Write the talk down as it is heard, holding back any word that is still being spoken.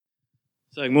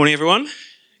So, good morning, everyone.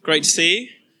 Great to see you.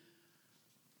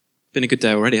 Been a good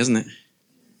day already, hasn't it?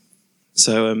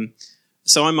 So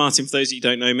I'm Martyn. For those of you who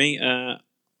don't know me,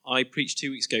 I preached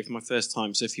 2 weeks ago for my first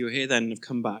time. So, if you were here then and have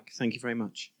come back, thank you very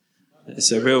much.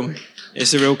 It's a real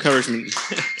encouragement.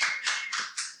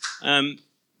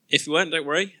 If you weren't, don't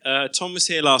worry. Tom was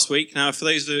here last week. Now, for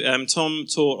those who, Tom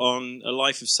taught on a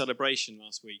life of celebration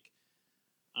last week,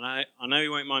 and I know he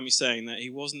won't mind me saying that he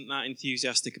wasn't that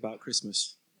enthusiastic about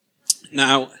Christmas.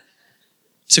 Now,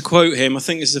 to quote him, I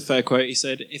think this is a fair quote, he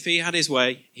said, if he had his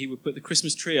way, he would put the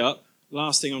Christmas tree up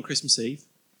last thing on Christmas Eve,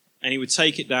 and he would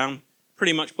take it down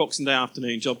pretty much Boxing Day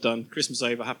afternoon, job done, Christmas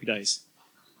over, happy days.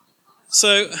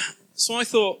 So I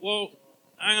thought, well,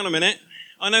 hang on a minute.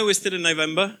 I know we're still in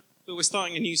November, but we're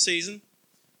starting a new season.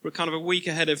 We're kind of a week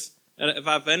ahead of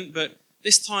Advent, but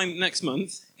this time next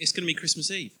month, it's going to be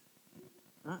Christmas Eve.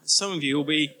 Right? Some of you will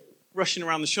be rushing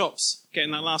around the shops,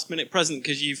 getting that last-minute present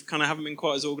because you kind of haven't been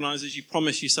quite as organised as you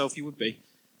promised yourself you would be.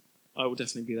 I will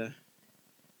definitely be there.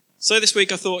 So this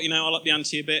week I thought, I'll up the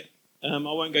ante a bit. I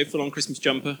won't go full-on Christmas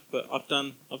jumper, but I've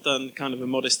done kind of a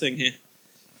modest thing here.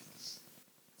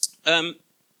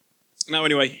 Now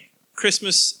anyway,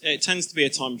 Christmas, it tends to be a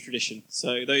time of tradition.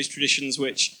 So those traditions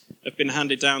which have been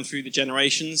handed down through the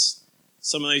generations,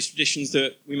 some of those traditions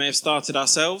that we may have started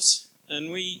ourselves, and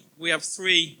we have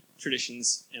three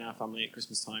traditions in our family at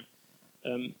Christmas time.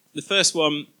 The first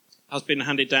one has been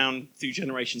handed down through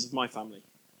generations of my family,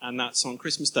 and that's on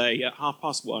Christmas Day at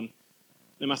 1:30.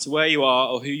 No matter where you are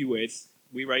or who you're with,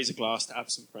 we raise a glass to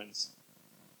absent friends.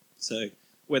 So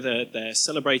whether they're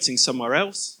celebrating somewhere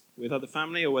else with other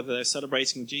family or whether they're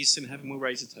celebrating with Jesus in heaven, we'll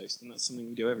raise a toast, and that's something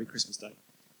we do every Christmas Day.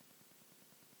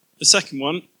 The second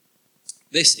one,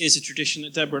 this is a tradition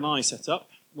that Deborah and I set up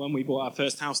when we bought our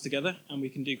first house together, and we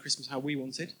can do Christmas how we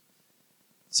wanted.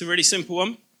 It's a really simple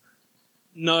one.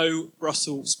 No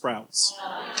Brussels sprouts.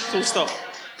 Full stop.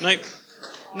 Nope.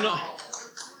 Not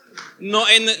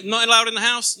allowed in the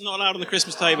house, not allowed on the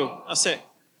Christmas table. That's it.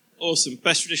 Awesome.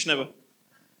 Best tradition ever.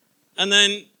 And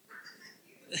then...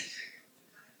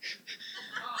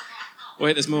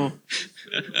 Wait, there's more.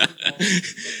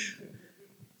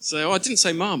 So I didn't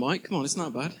say Marmite. Come on, it's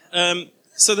not bad.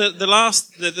 So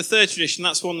the third tradition,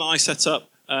 that's one that I set up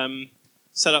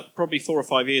probably 4 or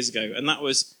 5 years ago, and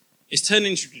it's turned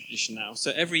into a tradition now.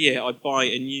 So every year I buy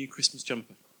a new Christmas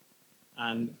jumper,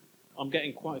 and I'm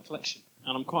getting quite a collection,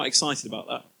 and I'm quite excited about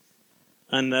that.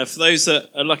 And for those that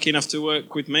are lucky enough to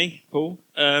work with me, Paul,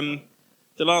 the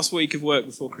last week of work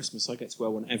before Christmas, I get to wear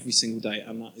one every single day,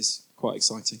 and that is quite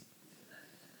exciting.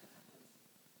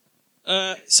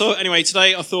 So anyway,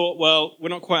 today I thought, well, we're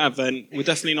not quite Advent, we're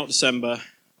definitely not December.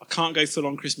 I can't go full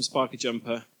on Christmas sparkly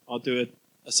jumper. I'll do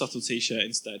a subtle t-shirt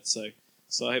instead, so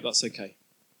I hope that's okay.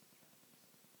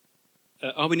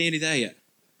 Are we nearly there yet?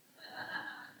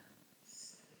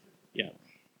 Yeah,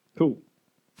 cool.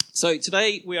 So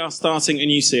today we are starting a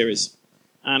new series,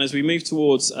 and as we move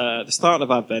towards the start of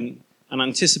Advent and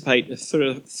anticipate the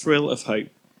thrill of hope,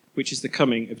 which is the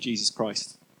coming of Jesus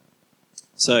Christ.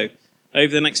 So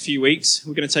over the next few weeks,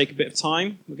 we're going to take a bit of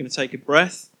time, we're going to take a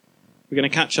breath, we're going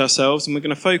to catch ourselves, and we're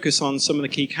going to focus on some of the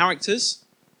key characters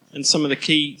and some of the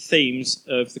key themes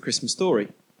of the Christmas story,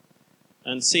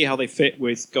 and see how they fit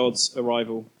with God's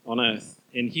arrival on earth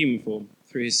in human form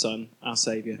through his Son, our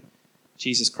Saviour,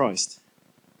 Jesus Christ.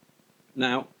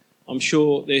 Now, I'm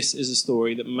sure this is a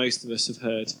story that most of us have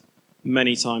heard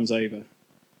many times over,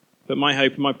 but my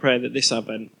hope and my prayer that this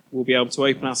Advent we'll be able to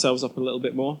open ourselves up a little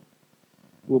bit more,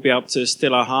 we'll be able to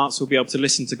still our hearts, we'll be able to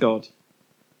listen to God,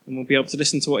 and we'll be able to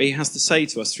listen to what he has to say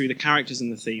to us through the characters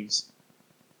and the themes.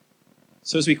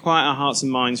 So as we quiet our hearts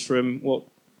and minds from what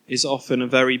is often a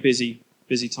very busy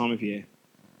time of year,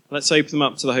 let's open them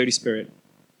up to the Holy Spirit.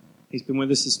 He's been with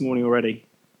us this morning already,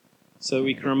 so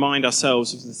we can remind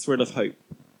ourselves of the thrill of hope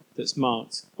that's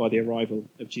marked by the arrival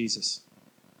of Jesus.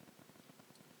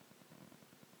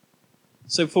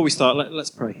 So before we start,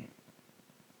 let's pray.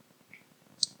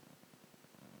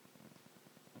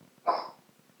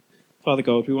 Father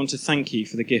God, we want to thank you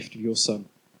for the gift of your Son,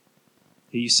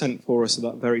 who you sent for us at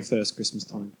that very first Christmas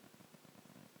time.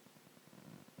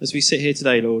 As we sit here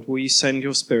today, Lord, will you send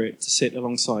your Spirit to sit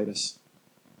alongside us,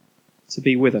 to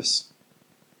be with us,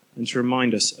 and to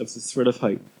remind us of the thrill of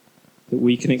hope that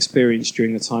we can experience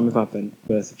during the time of Advent,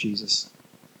 the birth of Jesus.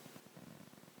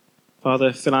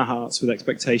 Father, fill our hearts with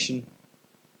expectation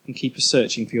and keep us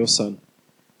searching for your Son,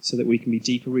 so that we can be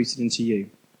deeper rooted into you,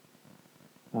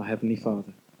 our Heavenly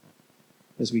Father,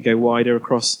 as we go wider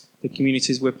across the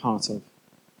communities we're part of.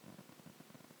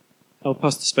 Help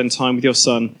us to spend time with your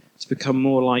Son, to become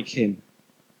more like him,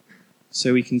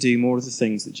 so we can do more of the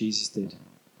things that Jesus did.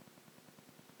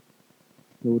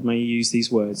 Lord, may you use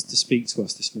these words to speak to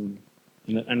us this morning,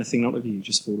 and let anything not of you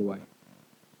just fall away.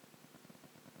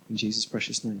 In Jesus'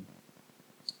 precious name.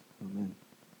 Amen.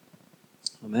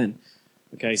 Amen.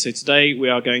 Okay, so today we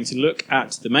are going to look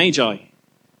at the Magi,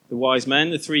 the wise men,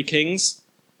 the three kings.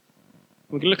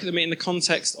 We're going to look at them in the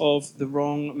context of the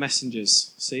wrong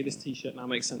messengers. See, this t-shirt now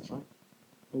makes sense, right?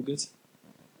 All good?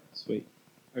 Sweet.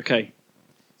 Okay,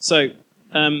 so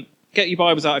get your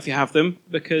Bibles out if you have them,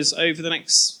 because over the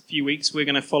next few weeks we're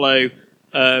going to follow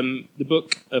the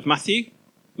book of Matthew,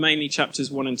 mainly chapters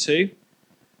 1 and 2.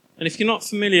 And if you're not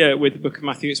familiar with the book of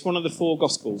Matthew, it's one of the four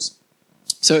Gospels.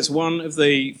 So it's one of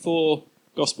the four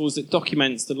Gospels that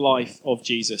documents the life of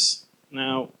Jesus.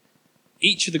 Now,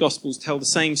 each of the Gospels tell the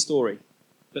same story,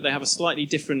 but they have a slightly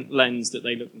different lens that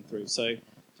they look them through. So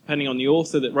depending on the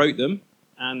author that wrote them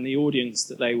and the audience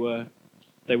that they were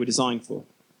designed for.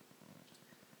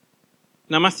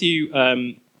 Now, Matthew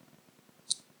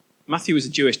was a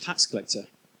Jewish tax collector,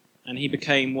 and he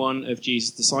became one of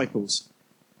Jesus' disciples.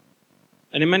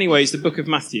 And in many ways, the book of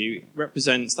Matthew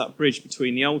represents that bridge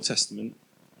between the Old Testament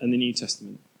and the New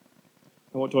Testament.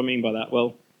 And what do I mean by that?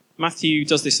 Well, Matthew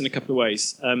does this in a couple of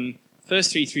ways.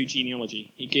 Firstly, through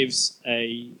genealogy. He gives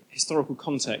a historical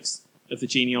context of the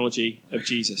genealogy of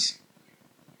Jesus.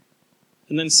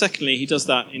 And then secondly, he does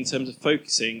that in terms of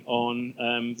focusing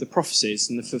on the prophecies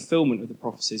and the fulfillment of the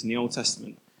prophecies in the Old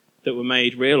Testament that were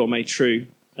made real or made true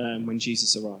when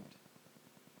Jesus arrived.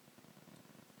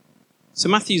 So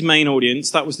Matthew's main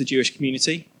audience, that was the Jewish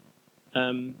community.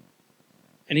 And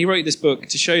he wrote this book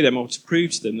to show them, or to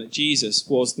prove to them, that Jesus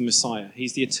was the Messiah.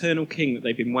 He's the eternal king that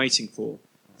they've been waiting for,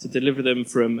 to deliver them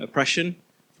from oppression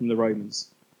from the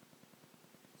Romans.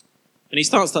 And he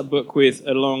starts that book with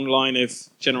a long line of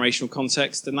generational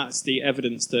context, and that's the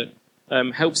evidence that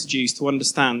helps the Jews to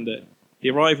understand that the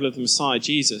arrival of the Messiah,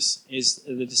 Jesus, is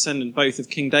the descendant both of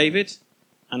King David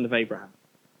and of Abraham.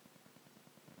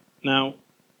 Now,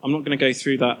 I'm not going to go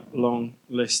through that long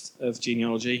list of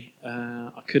genealogy.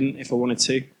 I couldn't if I wanted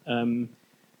to.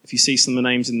 If you see some of the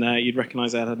names in there, you'd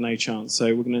recognise I had no chance.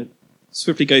 So we're going to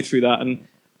swiftly go through that. And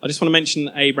I just want to mention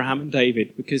Abraham and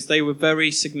David because they were very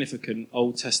significant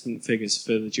Old Testament figures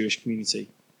for the Jewish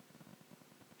community.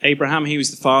 Abraham, he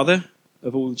was the father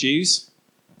of all the Jews,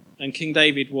 and King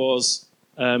David was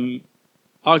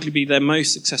arguably their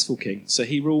most successful king. So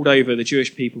he ruled over the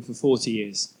Jewish people for 40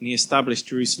 years, and he established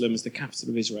Jerusalem as the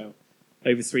capital of Israel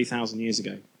over 3,000 years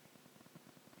ago.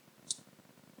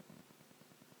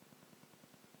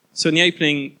 So in the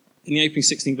opening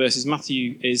 16 verses,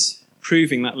 Matthew is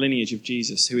proving that lineage of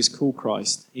Jesus, who is called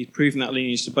Christ. He's proving that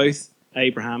lineage to both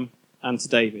Abraham and to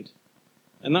David.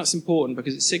 And that's important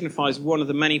because it signifies one of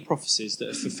the many prophecies that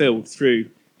are fulfilled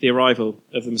through the arrival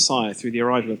of the Messiah, through the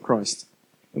arrival of Christ.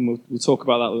 And we'll talk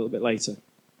about that a little bit later.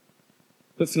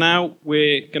 But for now,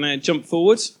 we're going to jump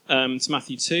forward to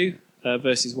Matthew 2,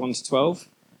 verses 1 to 12.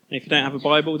 And if you don't have a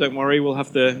Bible, don't worry, we'll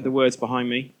have the words behind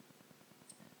me.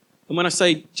 And when I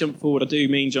say jump forward, I do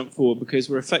mean jump forward because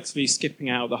we're effectively skipping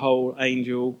out the whole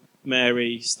angel,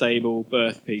 Mary, stable,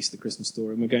 birth piece of the Christmas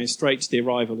story, and we're going straight to the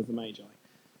arrival of the Magi.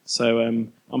 So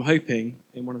I'm hoping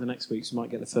in one of the next weeks we might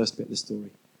get the first bit of the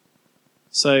story.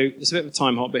 So it's a bit of a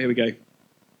time hop, but here we go.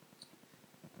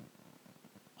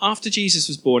 After Jesus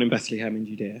was born in Bethlehem in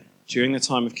Judea, during the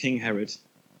time of King Herod,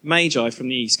 Magi from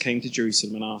the east came to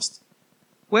Jerusalem and asked,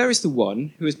 "Where is the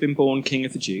one who has been born King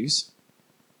of the Jews?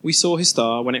 We saw his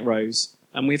star when it rose,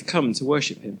 and we have come to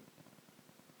worship him."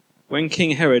 When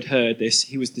King Herod heard this,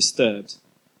 he was disturbed,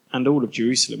 and all of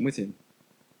Jerusalem with him.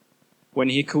 When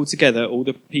he had called together all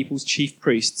the people's chief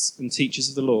priests and teachers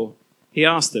of the law, he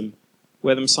asked them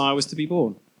where the Messiah was to be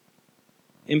born.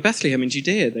 "In Bethlehem in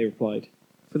Judea," they replied,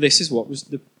 "for this is what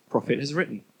the prophet has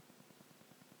written.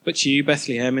 But you,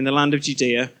 Bethlehem, in the land of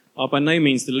Judea, are by no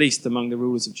means the least among the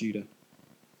rulers of Judah.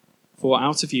 For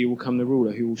out of you will come the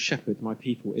ruler who will shepherd my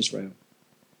people Israel."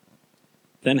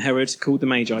 Then Herod called the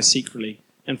Magi secretly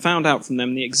and found out from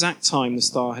them the exact time the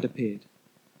star had appeared.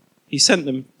 He sent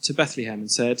them to Bethlehem and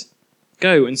said,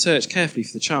 "Go and search carefully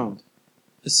for the child.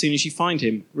 As soon as you find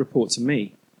him, report to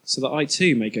me, so that I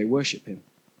too may go worship him."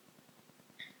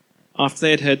 After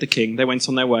they had heard the king, they went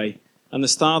on their way, and the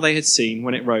star they had seen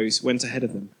when it rose went ahead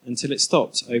of them until it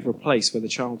stopped over a place where the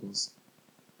child was.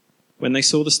 When they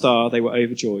saw the star, they were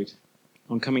overjoyed.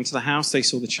 On coming to the house, they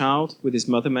saw the child with his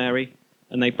mother Mary,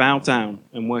 and they bowed down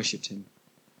and worshipped him.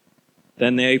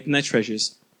 Then they opened their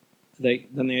treasures.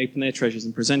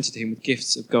 And presented him with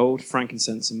gifts of gold,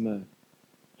 frankincense, and myrrh.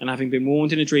 And having been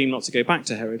warned in a dream not to go back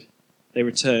to Herod, they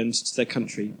returned to their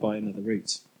country by another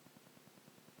route.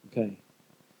 Okay.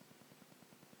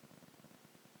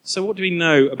 So what do we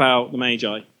know about the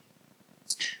Magi?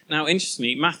 Now,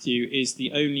 interestingly, Matthew is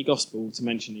the only gospel to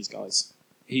mention these guys.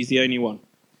 He's the only one.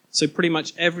 So pretty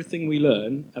much everything we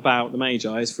learn about the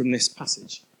Magi is from this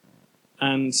passage.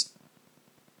 And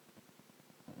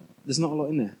there's not a lot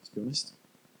in there, to be honest.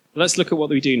 But let's look at what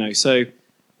we do know. So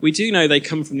we do know they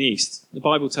come from the east. The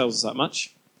Bible tells us that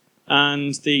much.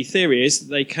 And the theory is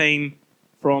that they came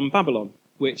from Babylon,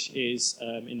 which is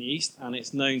in the east, and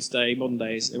it's known today, modern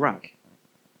day, as Iraq.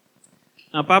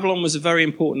 Now, Babylon was a very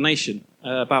important nation.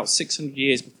 About 600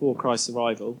 years before Christ's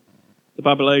arrival, the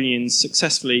Babylonians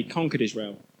successfully conquered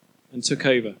Israel and took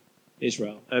over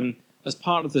Israel. And as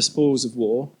part of the spoils of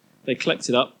war, they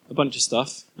collected up a bunch of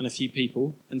stuff and a few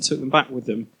people and took them back with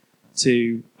them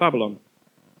to Babylon.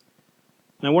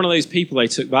 Now, one of those people they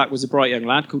took back was a bright young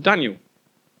lad called Daniel.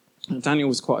 And Daniel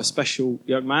was quite a special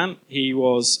young man. He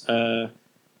was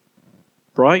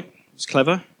bright, he was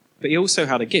clever, but he also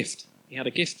had a gift. He had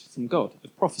a gift from God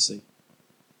of prophecy.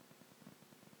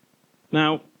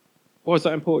 Now, why is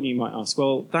that important, you might ask?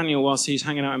 Well, Daniel, whilst he's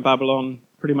hanging out in Babylon,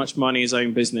 pretty much minding his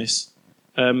own business,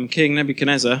 King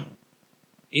Nebuchadnezzar,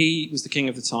 he was the king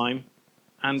of the time,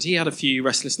 and he had a few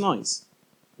restless nights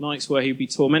where he'd be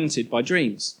tormented by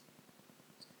dreams.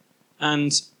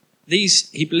 And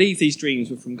he believed these dreams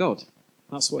were from God.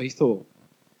 That's what he thought.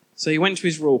 So he went to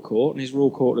his royal court, and his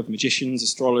royal court of magicians,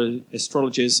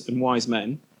 astrologers, and wise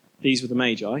men. These were the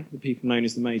Magi, the people known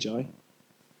as the Magi.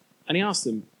 And he asked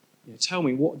them, tell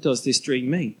me, what does this dream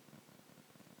mean?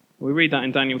 We read that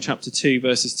in Daniel chapter 2,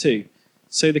 verses 2.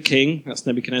 So the king, that's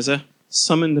Nebuchadnezzar,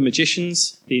 summoned the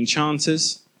magicians, the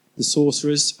enchanters, the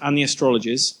sorcerers, and the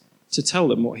astrologers to tell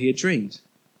them what he had dreamed.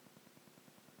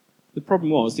 The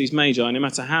problem was, these Magi, no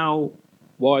matter how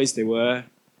wise they were,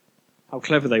 how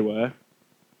clever they were,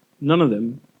 none of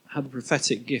them had the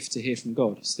prophetic gift to hear from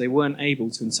God. So they weren't able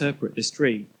to interpret this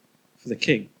dream for the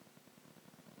king.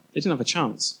 They didn't have a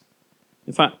chance.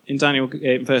 In fact, in Daniel,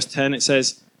 in verse 10, it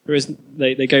says,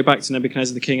 they go back to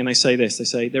Nebuchadnezzar the king and they say this. They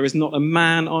say, there is not a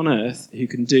man on earth who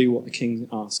can do what the king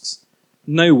asks.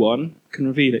 No one can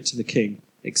reveal it to the king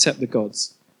except the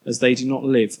gods, as they do not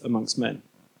live amongst men.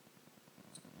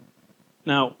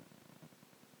 Now,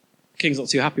 the king's not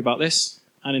too happy about this.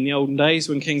 And in the olden days,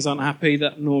 when kings aren't happy,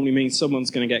 that normally means someone's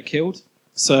going to get killed.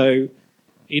 So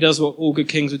he does what all good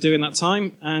kings would do in that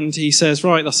time. And he says,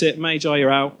 right, that's it. Magi,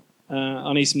 you're out.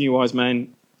 I need some new wise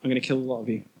men. I'm going to kill a lot of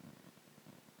you.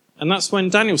 And that's when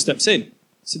Daniel steps in.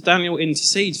 So Daniel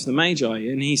intercedes for the Magi.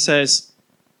 And he says,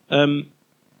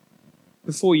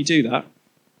 before you do that,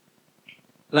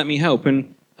 let me help.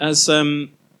 And as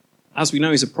we know,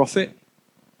 he's a prophet.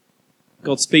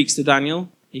 God speaks to Daniel.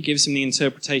 He gives him the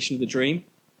interpretation of the dream.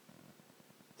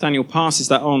 Daniel passes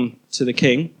that on to the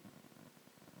king.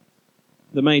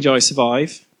 The Magi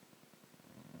survive.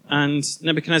 And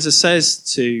Nebuchadnezzar says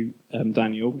to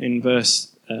Daniel in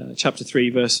chapter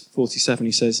 3, verse 47,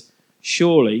 he says,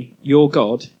 surely your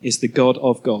God is the God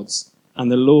of gods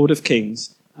and the Lord of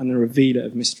kings and the revealer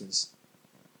of mysteries.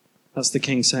 That's the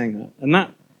king saying that. And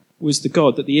that was the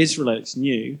God that the Israelites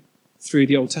knew through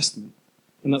the Old Testament.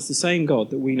 And that's the same God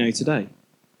that we know today.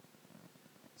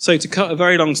 So to cut a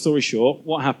very long story short,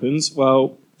 what happens?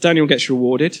 Well, Daniel gets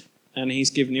rewarded, and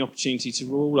he's given the opportunity to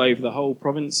rule over the whole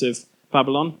province of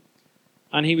Babylon.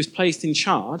 And he was placed in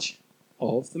charge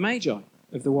of the Magi,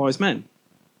 of the wise men.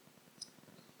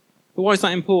 But why is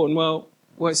that important? Well,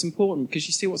 it's important because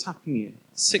you see what's happening here.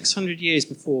 600 years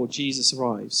before Jesus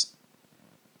arrives,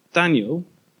 Daniel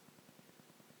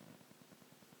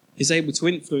is able to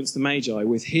influence the Magi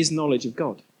with his knowledge of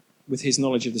God, with his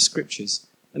knowledge of the Scriptures.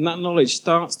 And that knowledge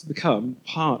starts to become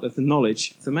part of the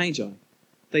knowledge of the Magi.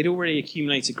 They'd already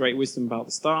accumulated great wisdom about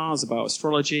the stars, about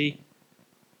astrology.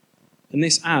 And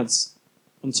this adds,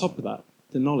 on top of that,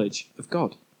 the knowledge of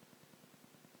God.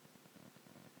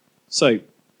 So,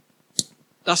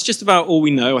 that's just about all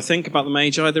we know, I think, about the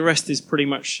Magi. The rest is pretty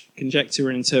much conjecture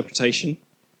and interpretation.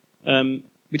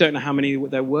 We don't know how many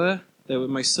there were. There were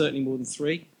most certainly more than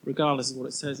 3, regardless of what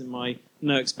it says in my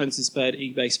no expenses spared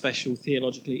eBay special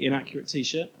theologically inaccurate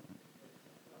t-shirt.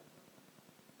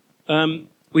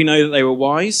 We know that they were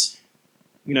wise.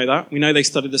 We know that. We know they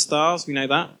studied the stars. We know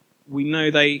that. We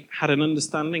know they had an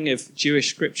understanding of Jewish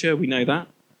scripture. We know that.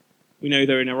 We know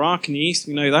they're in Iraq in the east.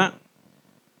 We know that.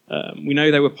 We know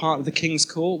they were part of the king's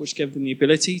court, which gave them the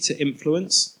ability to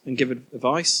influence and give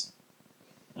advice.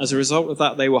 As a result of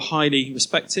that, they were highly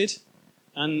respected.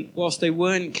 And whilst they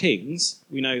weren't kings,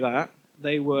 we know that,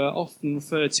 they were often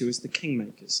referred to as the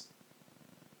kingmakers.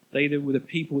 They were the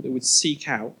people that would seek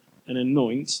out and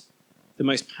anoint the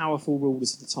most powerful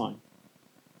rulers of the time.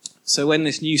 So when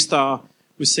this new star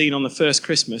was seen on the first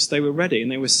Christmas, they were ready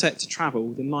and they were set to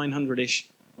travel the 900-ish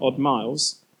odd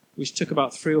miles which took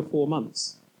about 3 or 4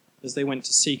 months as they went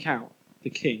to seek out the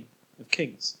King of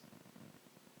Kings.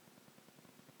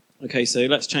 Okay, so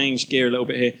let's change gear a little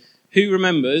bit here. Who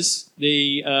remembers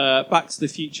the Back to the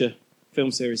Future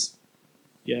film series?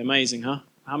 Yeah, amazing, huh?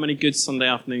 How many good Sunday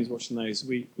afternoons watching those?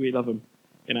 We love them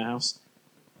in our house.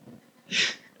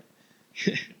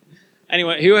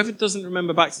 Anyway, whoever doesn't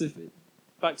remember Back to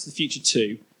the Future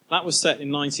 2, that was set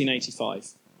in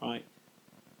 1985, right?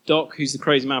 Doc, who's the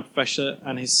crazy mad professor,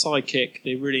 and his sidekick,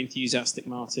 the really enthusiastic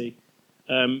Marty,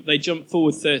 they jumped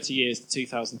forward 30 years to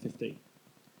 2015.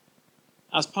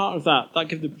 As part of that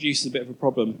gave the producers a bit of a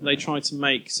problem. They tried to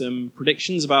make some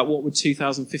predictions about what would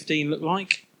 2015 look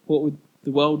like, what would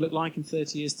the world look like in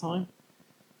 30 years' time.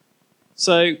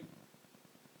 So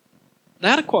they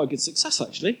had quite a good success,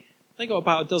 actually. They got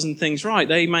about a dozen things right.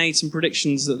 They made some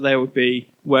predictions that there would be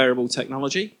wearable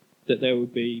technology, that there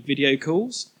would be video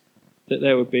calls, that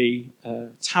there would be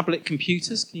tablet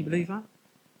computers. Can you believe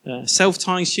that?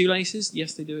 Self-tying shoelaces.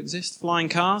 Yes, they do exist. Flying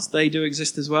cars. They do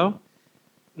exist as well.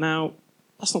 Now,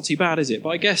 that's not too bad, is it? But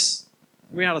I guess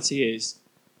the reality is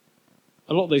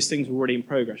a lot of those things were already in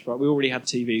progress, right? We already had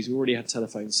TVs. We already had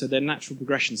telephones. So they're natural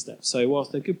progression steps. So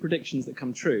whilst they're good predictions that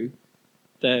come true,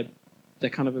 they're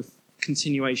kind of a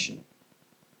continuation.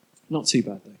 Not too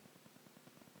bad, though.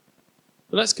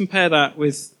 But let's compare that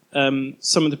with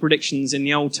some of the predictions in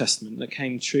the Old Testament that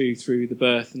came true through the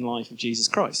birth and life of Jesus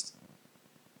Christ.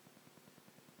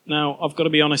 Now, I've got to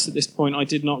be honest at this point, I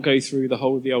did not go through the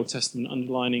whole of the Old Testament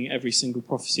underlining every single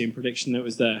prophecy and prediction that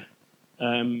was there.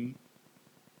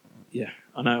 Yeah,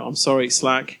 I know, I'm sorry,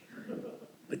 Slack.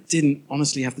 I didn't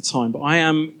honestly have the time, but I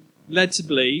am led to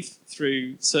believe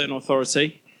through certain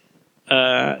authority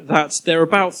that there are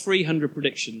about 300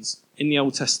 predictions in the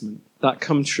Old Testament that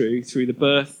come true through the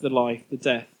birth, the life, the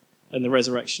death, and the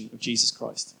resurrection of Jesus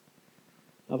Christ.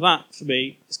 Now that, for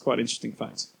me, is quite an interesting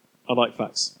fact. I like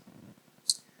facts.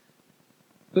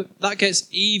 But that gets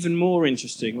even more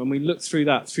interesting when we look through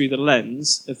that through the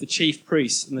lens of the chief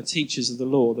priests and the teachers of the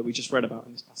law that we just read about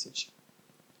in this passage.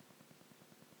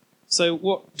 So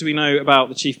what do we know about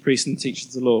the chief priests and the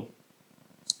teachers of the law?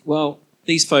 Well,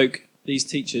 these folk, these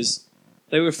teachers,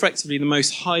 they were effectively the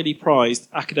most highly prized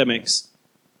academics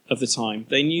of the time.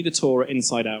 They knew the Torah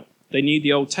inside out. They knew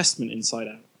the Old Testament inside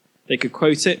out. They could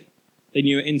quote it. They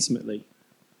knew it intimately.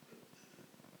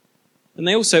 And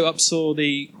they also oversaw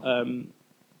the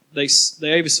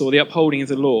upholding of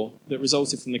the law that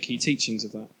resulted from the key teachings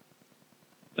of that.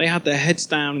 They had their heads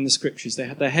down in the scriptures. They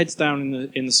had their heads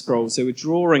down in the scrolls. They were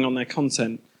drawing on their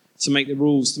content to make the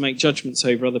rules, to make judgments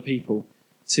over other people,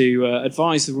 to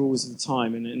advise the rulers of the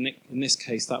time. And in this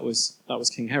case, that was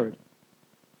King Herod.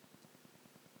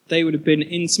 They would have been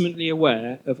intimately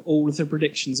aware of all of the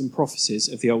predictions and prophecies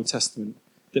of the Old Testament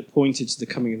that pointed to the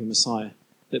coming of the Messiah,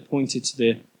 that pointed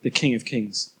to the King of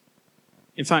Kings.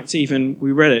 In fact, even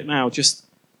we read it now, just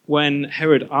when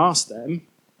Herod asked them,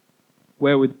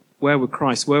 where would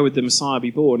the Messiah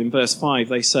be born? In verse 5,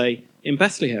 they say, in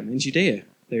Bethlehem, in Judea,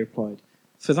 they replied.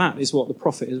 For that is what the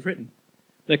prophet has written.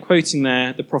 They're quoting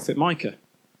there the prophet Micah,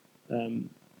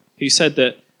 who said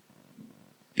that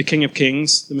the King of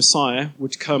Kings, the Messiah,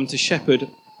 would come to shepherd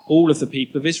all of the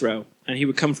people of Israel, and he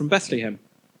would come from Bethlehem.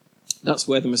 That's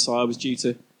where the Messiah was due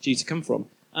to come from.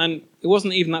 And it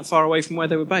wasn't even that far away from where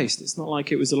they were based. It's not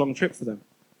like it was a long trip for them.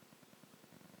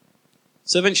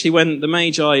 So eventually when the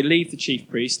Magi leave the chief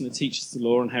priests and the teachers of the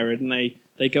law and Herod, and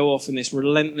they go off in this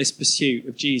relentless pursuit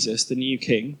of Jesus, the new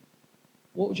king,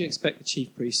 what would you expect the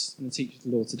chief priests and the teachers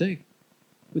of the law to do?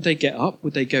 Would they get up?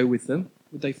 Would they go with them?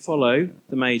 Would they follow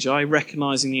the Magi,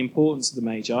 recognizing the importance of the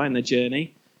Magi and their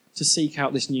journey to seek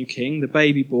out this new king, the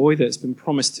baby boy that's been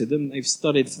promised to them, they've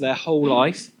studied for their whole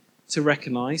life to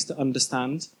recognize, to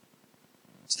understand?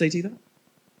 Did they do that?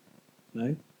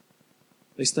 No.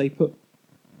 They stay put,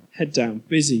 head down,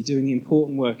 busy doing the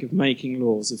important work of making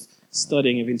laws, of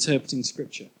studying, of interpreting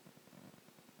scripture.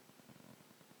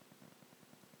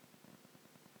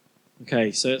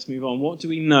 Okay, so let's move on. What do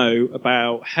we know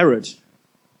about Herod?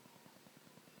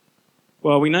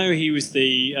 Well, we know he was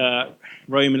the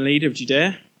Roman leader of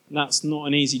Judea. That's not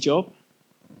an easy job.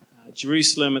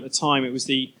 Jerusalem at the time, it was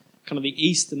the kind of the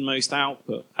easternmost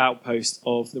outpost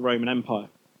of the Roman Empire.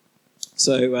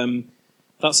 So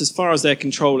that's as far as their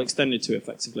control extended to,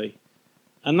 effectively.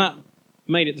 And that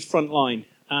made it the front line.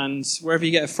 And wherever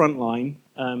you get a front line,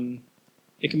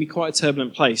 it can be quite a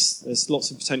turbulent place. There's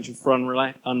lots of potential for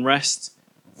unrest,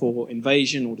 for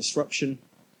invasion or disruption.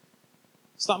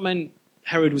 So that meant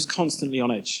Herod was constantly on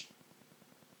edge.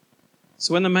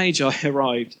 So when the Magi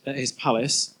arrived at his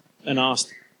palace and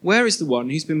asked, "Where is the one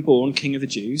who's been born King of the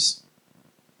Jews?"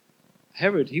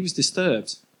 Herod, he was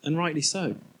disturbed, and rightly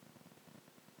so.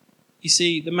 You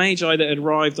see, the Magi that had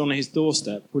arrived on his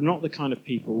doorstep were not the kind of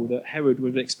people that Herod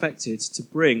would have expected to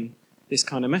bring this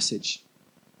kind of message.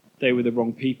 They were the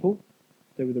wrong people,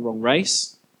 they were the wrong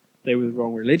race, they were the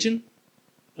wrong religion,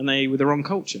 and they were the wrong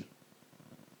culture.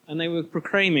 And they were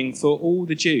proclaiming for all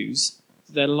the Jews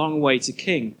that their long-awaited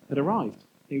king had arrived.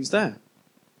 He was there.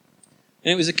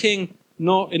 And it was a king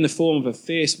not in the form of a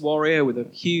fierce warrior with a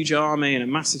huge army and a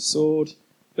massive sword,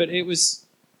 but it was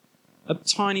a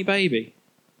tiny baby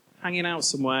hanging out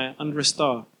somewhere under a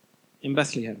star in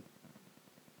Bethlehem.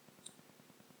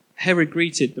 Herod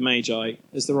greeted the Magi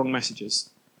as the wrong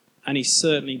messengers, and he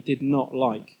certainly did not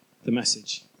like the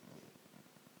message.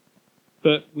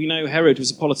 But we know Herod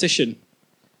was a politician.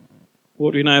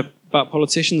 What do we know about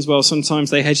politicians? Well,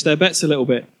 sometimes they hedge their bets a little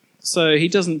bit. So he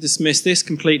doesn't dismiss this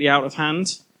completely out of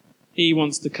hand. He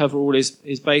wants to cover all his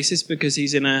bases because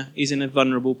he's in a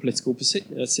vulnerable political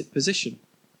position.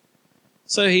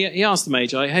 So he asked the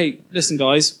Magi, hey, listen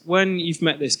guys, when you've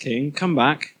met this king, come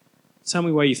back, tell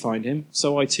me where you find him,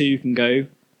 so I too can go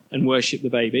and worship the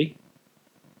baby.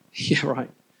 Yeah, right.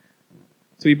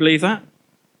 Do we believe that?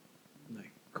 No,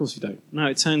 of course we don't. No,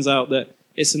 it turns out that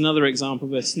it's another example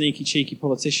of a sneaky, cheeky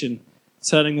politician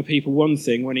telling the people one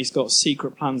thing when he's got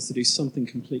secret plans to do something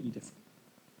completely different.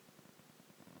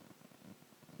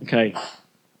 Okay,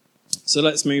 so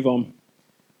let's move on.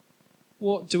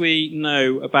 What do we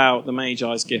know about the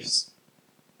Magi's gifts?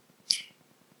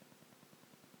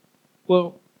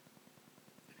 Well,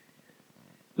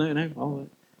 let me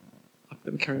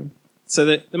carry on. So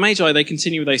the Magi, they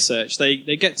continue with their search. They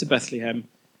get to Bethlehem,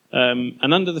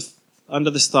 and under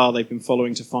the star they've been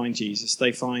following to find Jesus,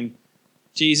 they find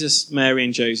Jesus, Mary,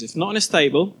 and Joseph, not in a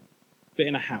stable, but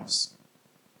in a house.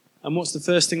 And what's the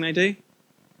first thing they do?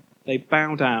 They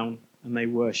bow down and they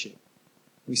worship.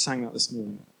 We sang that this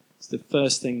morning. It's the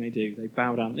first thing they do. They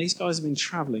bow down. These guys have been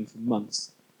traveling for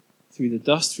months through the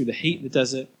dust, through the heat, the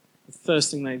desert. The first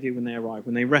thing they do when they arrive,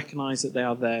 when they recognize that they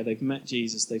are there, they've met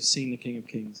Jesus, they've seen the King of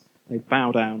Kings, they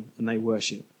bow down and they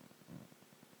worship.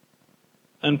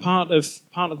 And part of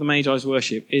the Magi's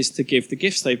worship is to give the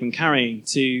gifts they've been carrying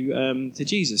to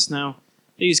Jesus. Now,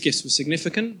 these gifts were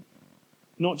significant,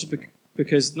 not just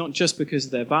because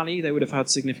of their value, they would have had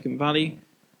significant value,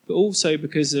 but also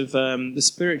because of the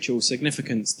spiritual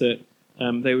significance that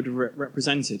they would have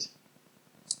represented.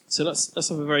 So let's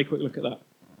have a very quick look at that.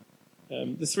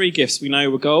 The three gifts we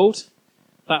know were gold.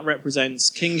 That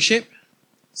represents kingship.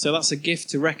 So that's a gift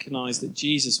to recognize that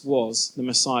Jesus was the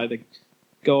Messiah, the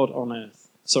God on earth.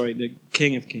 Sorry, the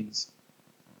King of Kings.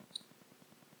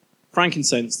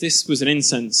 Frankincense, this was an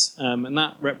incense, and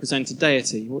that represented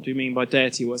deity. What do we mean by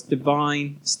deity? Well, it's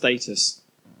divine status.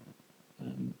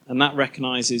 And that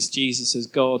recognizes Jesus as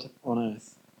God on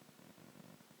earth.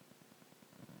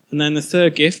 And then the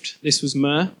third gift, this was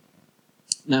myrrh.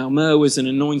 Now, myrrh was an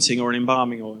anointing or an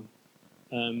embalming oil.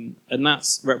 And that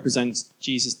represents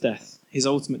Jesus' death, his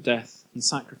ultimate death and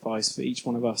sacrifice for each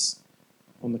one of us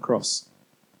on the cross.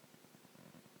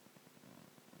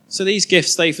 So these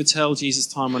gifts, they foretell Jesus'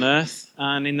 time on earth,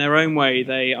 and in their own way,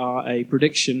 they are a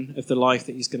prediction of the life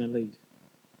that he's going to lead.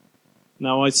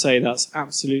 Now, I'd say that's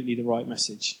absolutely the right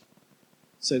message.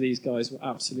 So these guys were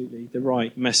absolutely the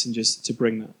right messengers to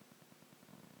bring that.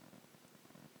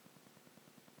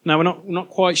 Now, we're not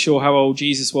quite sure how old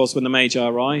Jesus was when the Magi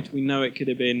arrived. We know it could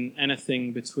have been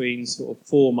anything between sort of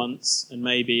 4 months and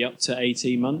maybe up to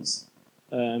 18 months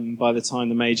by the time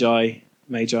the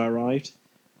Magi arrived.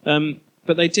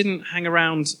 But they didn't hang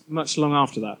around much long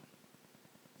after that.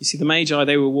 You see, the Magi,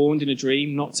 they were warned in a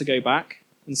dream not to go back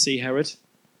and see Herod.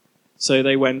 So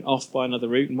they went off by another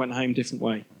route and went home a different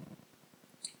way.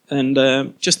 And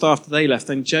just after they left,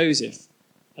 then Joseph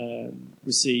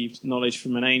received knowledge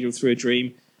from an angel through a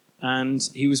dream. And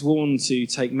he was warned to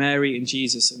take Mary and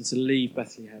Jesus and to leave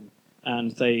Bethlehem. And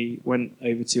they went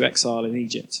over to exile in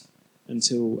Egypt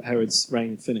until Herod's reign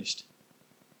had finished.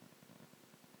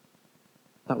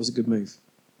 That was a good move.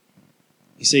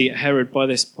 You see, Herod, by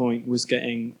this point, was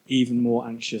getting even more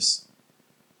anxious.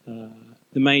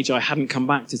 The Magi hadn't come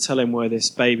back to tell him where this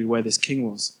king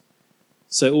was.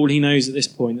 So all he knows at this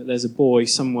point that there's a boy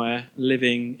somewhere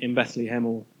living in Bethlehem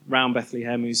or around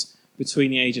Bethlehem who's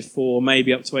between the age of 4,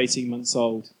 maybe up to 18 months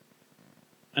old.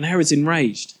 And Herod's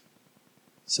enraged.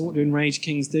 So what do enraged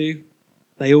kings do?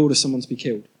 They order someone to be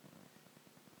killed.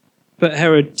 But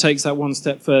Herod takes that one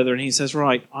step further and he says,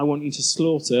 right, I want you to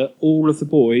slaughter all of the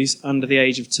boys under the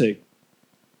age of 2.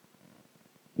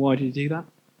 Why did he do that?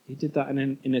 He did that in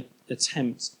an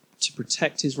attempt to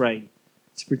protect his reign,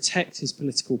 to protect his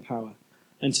political power,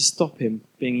 and to stop him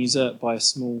being usurped by a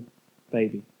small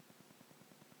baby.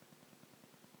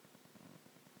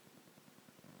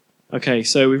 Okay,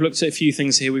 so we've looked at a few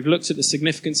things here. We've looked at the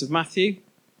significance of Matthew,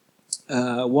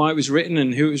 why it was written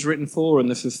and who it was written for, and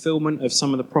the fulfillment of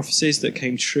some of the prophecies that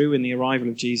came true in the arrival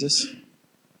of Jesus.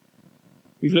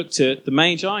 We've looked at the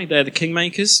Magi. They're the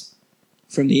kingmakers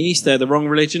from the east. They're the wrong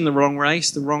religion, the wrong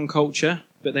race, the wrong culture,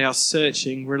 but they are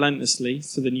searching relentlessly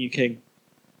for the new king.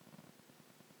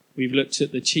 We've looked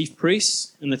at the chief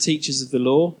priests and the teachers of the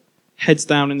law, heads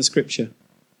down in the scripture.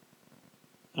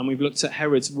 And we've looked at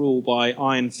Herod's rule by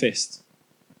iron fist,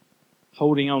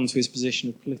 holding on to his position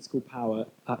of political power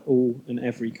at all and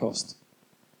every cost.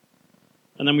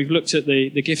 And then we've looked at the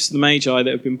gifts of the Magi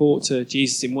that have been brought to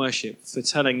Jesus in worship,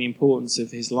 foretelling the importance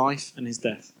of his life and his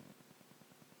death.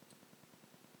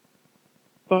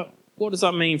 But what does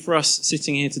that mean for us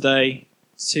sitting here today,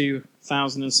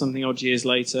 2,000 and something odd years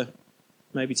later,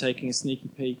 maybe taking a sneaky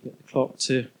peek at the clock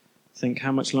to think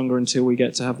how much longer until we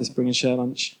get to have this bring and share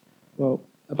lunch? Well,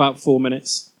 about 4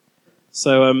 minutes.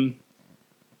 So I'm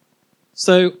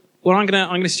going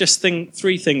to suggest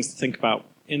three things to think about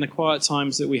in the quiet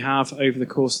times that we have over the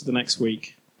course of the next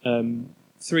week.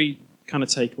 Three kind of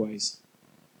takeaways.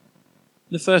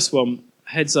 The first one,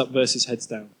 heads up versus heads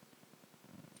down.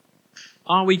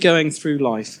 Are we going through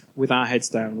life with our heads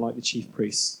down like the chief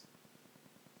priests?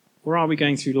 Or are we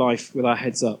going through life with our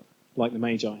heads up like the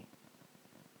Magi?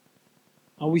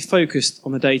 Are we focused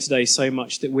on the day-to-day so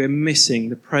much that we're missing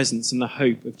the presence and the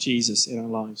hope of Jesus in our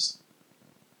lives?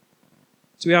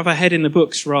 Do we have our head in the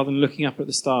books rather than looking up at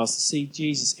the stars to see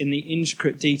Jesus in the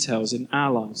intricate details in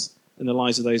our lives and the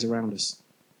lives of those around us?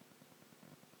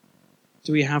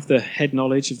 Do we have the head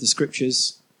knowledge of the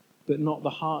scriptures, but not the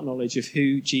heart knowledge of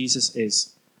who Jesus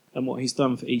is and what he's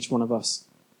done for each one of us,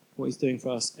 what he's doing for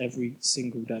us every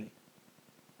single day?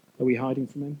 Are we hiding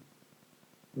from him,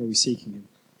 or are we seeking him?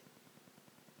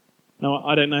 Now,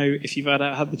 I don't know if you've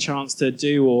had the chance to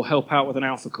do or help out with an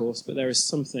Alpha course, but there is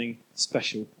something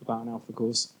special about an Alpha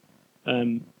course.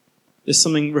 There's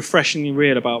something refreshingly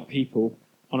real about people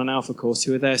on an Alpha course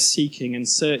who are there seeking and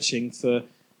searching for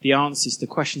the answers to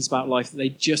questions about life that they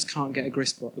just can't get a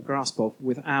grasp of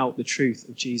without the truth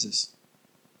of Jesus.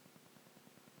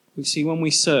 We see when we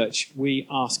search, we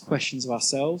ask questions of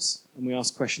ourselves and we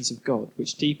ask questions of God,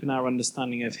 which deepen our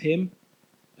understanding of him,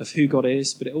 of who God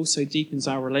is, but it also deepens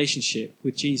our relationship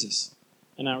with Jesus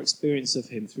and our experience of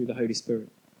him through the Holy Spirit.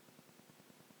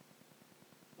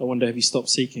 I wonder, have you stopped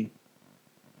seeking?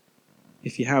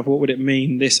 If you have, what would it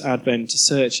mean this Advent to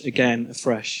search again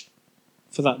afresh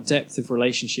for that depth of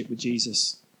relationship with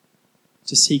Jesus,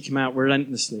 to seek him out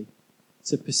relentlessly,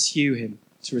 to pursue him,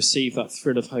 to receive that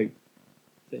thrill of hope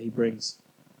that he brings?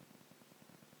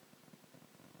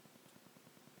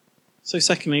 So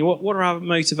secondly, what are our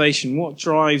motivation? What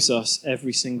drives us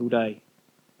every single day?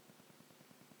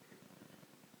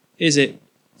 Is it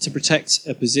to protect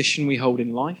a position we hold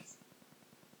in life?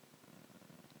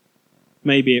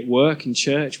 Maybe at work, in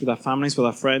church, with our families, with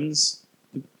our friends.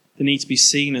 The need to be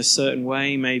seen a certain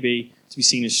way, maybe to be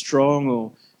seen as strong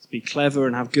or to be clever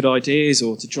and have good ideas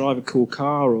or to drive a cool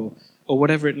car or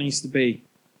whatever it needs to be.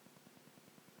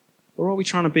 Or are we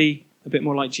trying to be a bit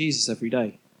more like Jesus every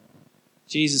day?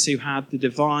 Jesus, who had the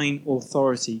divine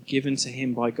authority given to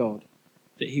him by God,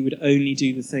 that he would only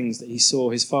do the things that he saw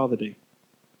his Father do.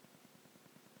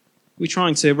 What are we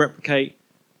trying to replicate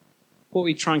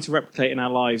in our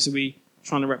lives? Are we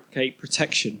trying to replicate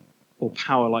protection or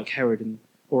power like Herod?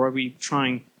 Or are we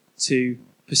trying to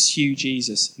pursue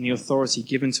Jesus and the authority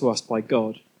given to us by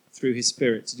God through his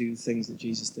Spirit to do the things that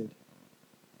Jesus did?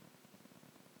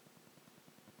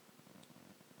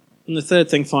 And the third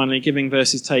thing, finally, giving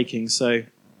versus taking. So,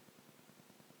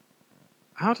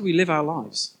 how do we live our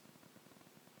lives?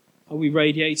 Are we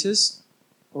radiators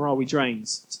or are we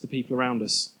drains to the people around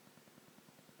us?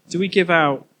 Do we give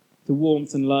out the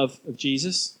warmth and love of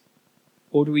Jesus,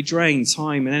 or do we drain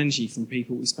time and energy from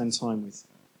people we spend time with?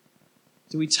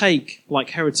 Do we take like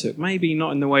Herod took, maybe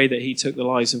not in the way that he took the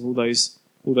lives of all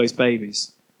those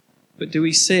babies, but do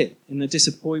we sit in the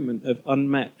disappointment of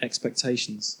unmet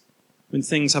expectations when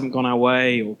things haven't gone our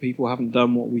way or people haven't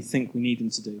done what we think we need them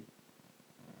to do?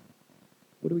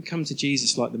 Or do we come to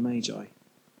Jesus like the Magi,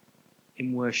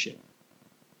 in worship,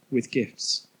 with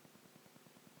gifts?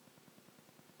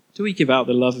 Do we give out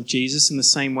the love of Jesus in the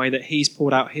same way that he's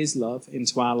poured out his love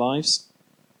into our lives?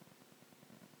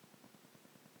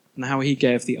 And how he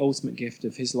gave the ultimate gift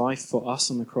of his life for us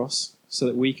on the cross so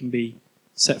that we can be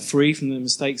set free from the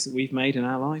mistakes that we've made in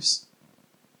our lives?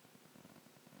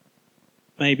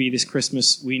 Maybe this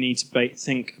Christmas we need to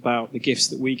think about the gifts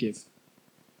that we give.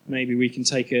 Maybe we can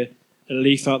take a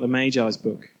leaf out of the Magi's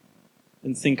book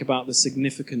and think about the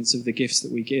significance of the gifts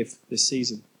that we give this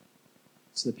season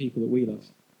to the people that we love.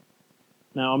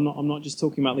 Now, I'm not just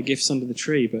talking about the gifts under the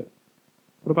tree, but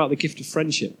what about the gift of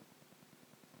friendship?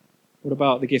 What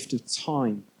about the gift of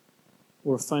time,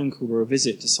 or a phone call or a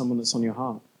visit to someone that's on your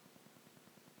heart?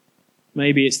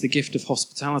 Maybe it's the gift of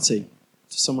hospitality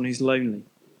to someone who's lonely,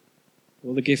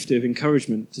 or the gift of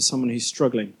encouragement to someone who's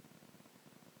struggling,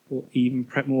 or even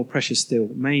more precious still,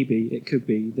 maybe it could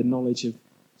be the knowledge of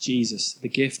Jesus, the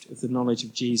gift of the knowledge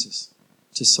of Jesus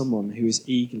to someone who is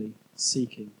eagerly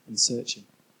seeking and searching.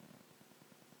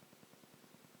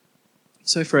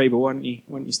 So for Abel, why don't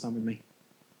you stand with me?